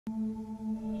I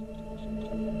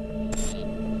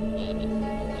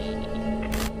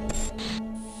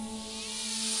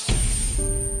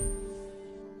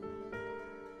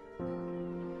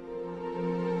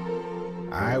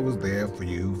was there for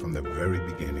you from the very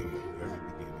beginning.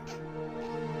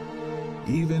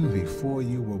 Even before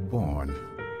you were born,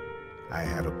 I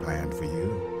had a plan for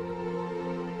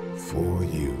you. For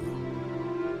you.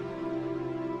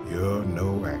 You're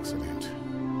no accident.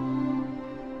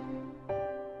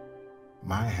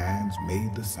 My hands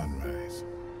made the sunrise,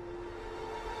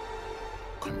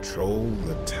 control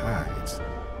the tides,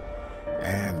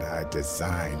 and I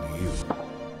designed you.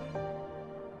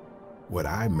 What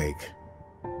I make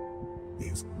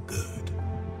is good.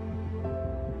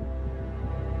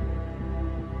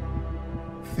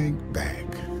 Think back.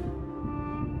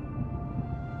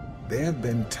 There have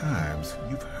been times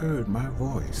you've heard my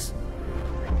voice,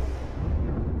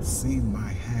 seen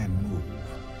my hand move.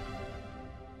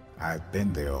 I've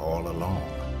been there all along.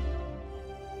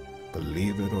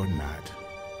 Believe it or not,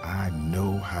 I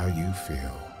know how you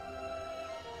feel.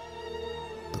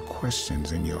 The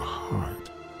questions in your heart,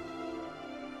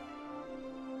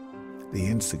 the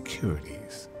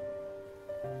insecurities.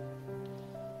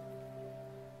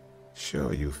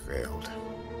 Sure, you failed,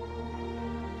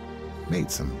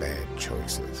 made some bad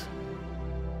choices,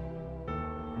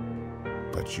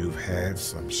 but you've had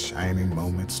some shining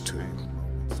moments too.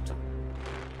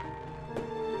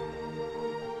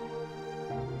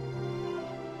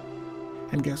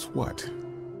 And guess what?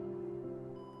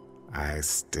 I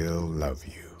still love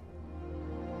you.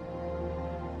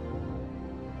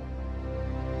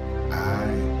 I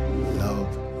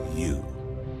love you.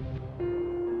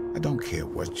 I don't care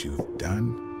what you've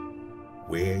done,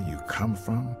 where you come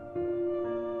from,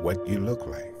 what you look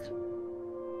like.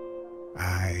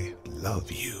 I love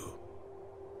you.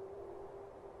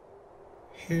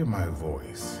 Hear my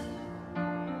voice.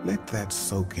 Let that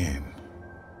soak in.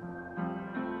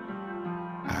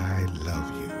 I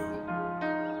love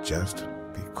you just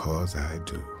because I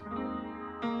do.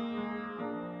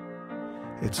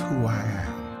 It's who I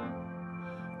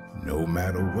am. No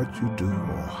matter what you do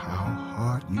or how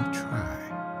hard you try,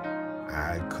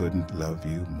 I couldn't love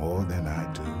you more than I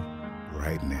do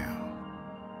right now.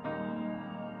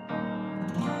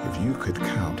 If you could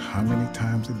count how many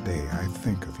times a day I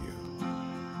think of you,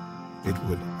 it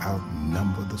would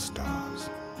outnumber the stars,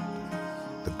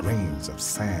 the grains of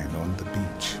sand on the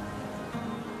beach.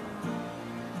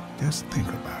 Just think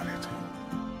about it.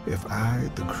 If I,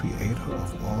 the creator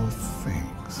of all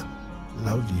things,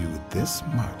 love you this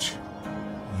much,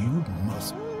 you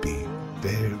must be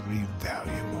very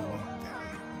valuable.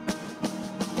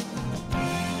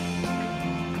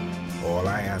 All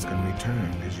I ask in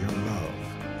return is your love.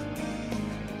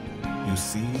 You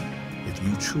see, if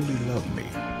you truly love me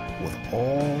with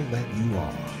all that you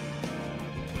are,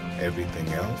 everything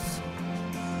else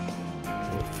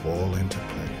will fall into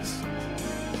place.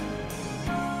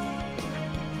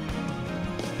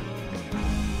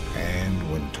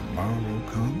 And when tomorrow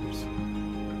comes,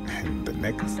 and the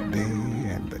next day,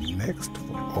 and the next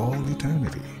for all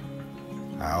eternity,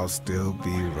 I'll still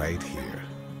be right here,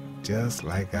 just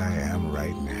like I am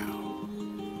right now,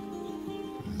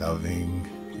 loving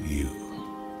you.